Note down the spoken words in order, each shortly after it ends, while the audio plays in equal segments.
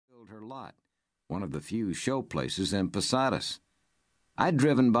filled her lot, one of the few show places in Posadas. I'd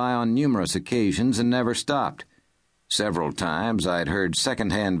driven by on numerous occasions and never stopped. Several times I'd heard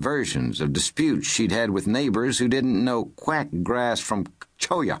second-hand versions of disputes she'd had with neighbors who didn't know quack grass from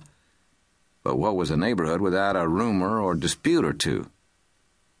cholla. But what was a neighborhood without a rumor or dispute or two?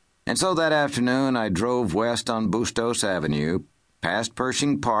 And so that afternoon I drove west on Bustos Avenue, past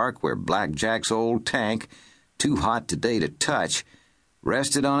Pershing Park, where Black Jack's old tank, too hot today to touch,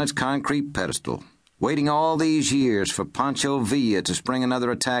 rested on its concrete pedestal, waiting all these years for Pancho Villa to spring another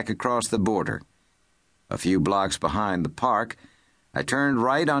attack across the border. A few blocks behind the park, I turned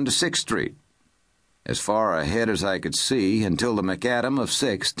right onto 6th Street. As far ahead as I could see, until the macadam of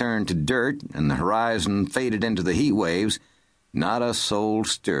 6th turned to dirt and the horizon faded into the heat waves, not a soul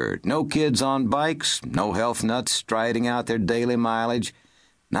stirred. No kids on bikes, no health nuts striding out their daily mileage,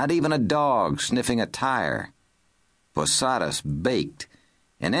 not even a dog sniffing a tire. Posadas baked,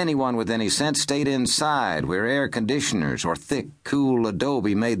 and anyone with any sense stayed inside where air conditioners or thick, cool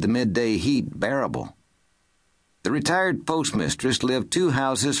adobe made the midday heat bearable. The retired postmistress lived 2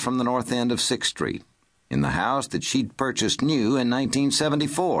 houses from the north end of 6th Street, in the house that she'd purchased new in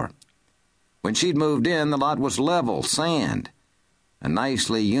 1974. When she'd moved in, the lot was level, sand, a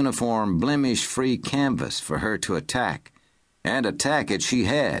nicely uniform, blemish-free canvas for her to attack. And attack it she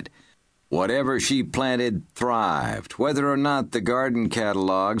had. Whatever she planted thrived, whether or not the garden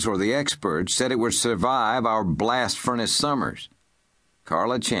catalogs or the experts said it would survive our blast furnace summers.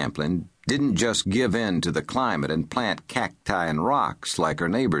 Carla Champlin didn't just give in to the climate and plant cacti and rocks like her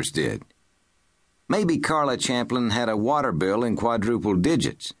neighbors did. Maybe Carla Champlin had a water bill in quadruple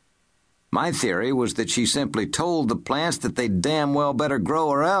digits. My theory was that she simply told the plants that they damn well better grow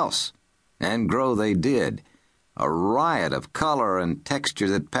or else. And grow they did. A riot of color and texture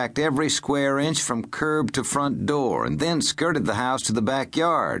that packed every square inch from curb to front door and then skirted the house to the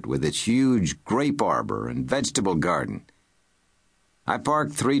backyard with its huge grape arbor and vegetable garden. I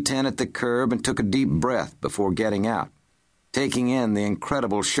parked 310 at the curb and took a deep breath before getting out, taking in the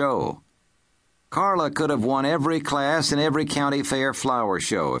incredible show. Carla could have won every class in every county fair flower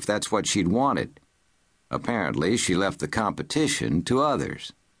show if that's what she'd wanted. Apparently, she left the competition to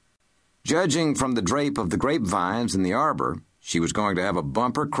others. Judging from the drape of the grapevines in the arbor, she was going to have a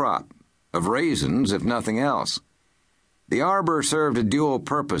bumper crop, of raisins if nothing else. The arbor served a dual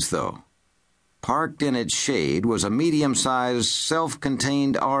purpose, though. Parked in its shade was a medium-sized,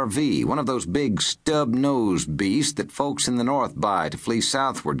 self-contained RV, one of those big stub-nosed beasts that folks in the north buy to flee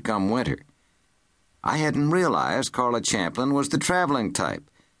southward come winter. I hadn't realized Carla Champlin was the traveling type,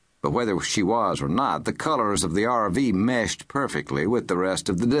 but whether she was or not, the colors of the RV meshed perfectly with the rest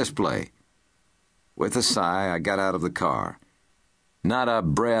of the display. With a sigh, I got out of the car. Not a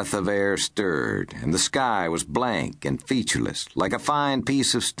breath of air stirred, and the sky was blank and featureless, like a fine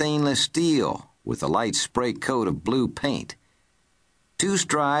piece of stainless steel with a light spray coat of blue paint. 2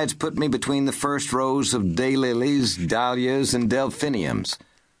 strides put me between the first rows of daylilies, dahlias, and delphiniums.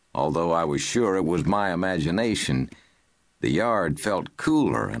 Although I was sure it was my imagination, the yard felt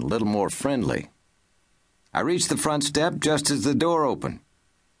cooler and a little more friendly. I reached the front step just as the door opened.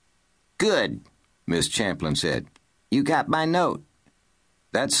 "Good," Miss Champlin said. "You got my note."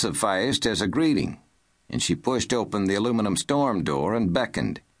 That sufficed as a greeting, and she pushed open the aluminum storm door and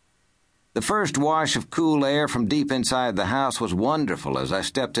beckoned. The first wash of cool air from deep inside the house was wonderful as I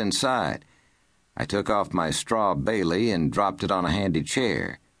stepped inside. I took off my straw Bailey and dropped it on a handy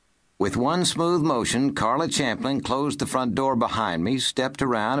chair. With one smooth motion, Carla Champlin closed the front door behind me, stepped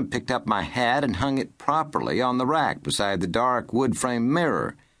around and picked up my hat and hung it properly on the rack beside the dark wood-framed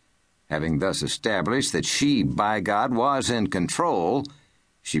mirror. Having thus established that she, by God, was in control,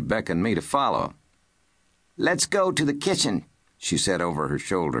 she beckoned me to follow. "Let's go to the kitchen," she said over her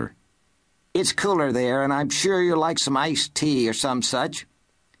shoulder. "It's cooler there, and I'm sure you'll like some iced tea or some such."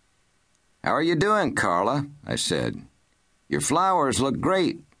 "How are you doing, Carla?" I said. "Your flowers look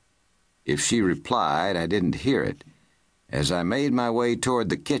great." If she replied, I didn't hear it. As I made my way toward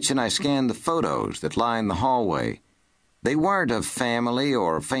the kitchen, I scanned the photos that lined the hallway. They weren't of family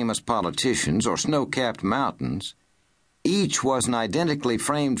or famous politicians or snow-capped mountains. Each was an identically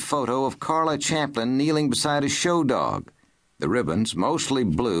framed photo of Carla Champlin kneeling beside a show dog, the ribbons, mostly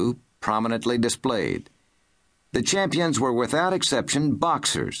blue, prominently displayed. The champions were without exception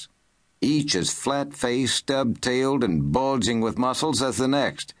boxers, each as flat-faced, stub-tailed, and bulging with muscles as the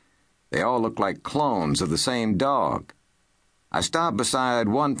next. They all looked like clones of the same dog. I stopped beside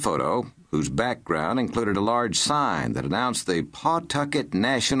one photo, whose background included a large sign that announced the Pawtucket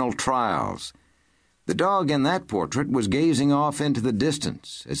National Trials. The dog in that portrait was gazing off into the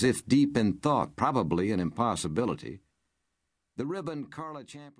distance, as if deep in thought, probably an impossibility. The ribbon Carla Champlin